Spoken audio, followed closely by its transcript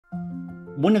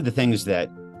One of the things that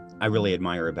I really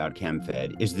admire about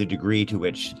CAMFED is the degree to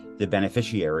which the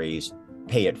beneficiaries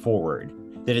pay it forward,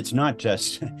 that it's not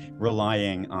just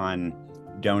relying on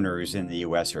donors in the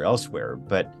US or elsewhere,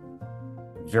 but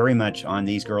very much on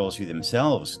these girls who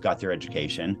themselves got their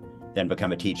education, then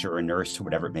become a teacher or a nurse or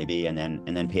whatever it may be, and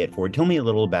then pay it forward. Tell me a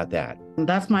little about that.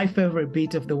 That's my favorite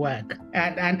bit of the work.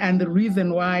 And the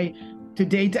reason why to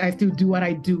date I still do what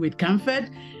I do with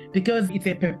CAMFED, because it's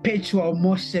a perpetual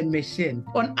motion machine.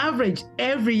 On average,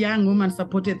 every young woman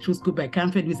supported through school by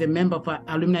CAMFED, who is a member of our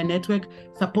alumni network,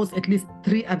 supports at least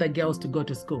 3 other girls to go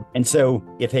to school. And so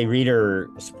if a reader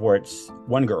supports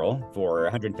one girl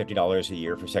for $150 a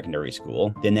year for secondary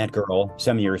school, then that girl,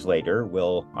 some years later,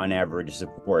 will on average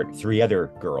support 3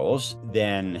 other girls.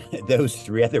 Then those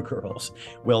 3 other girls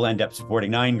will end up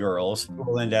supporting 9 girls, who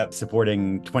will end up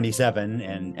supporting 27,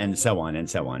 and so on and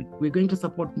so on. We're going to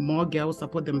support more girls,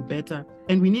 support them better.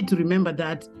 And we need to remember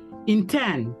that in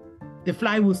turn, the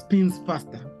flywheel spins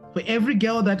faster. For every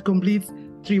girl that completes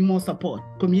 3 more support,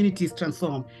 communities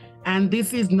transform. And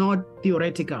this is not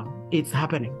theoretical, it's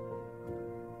happening.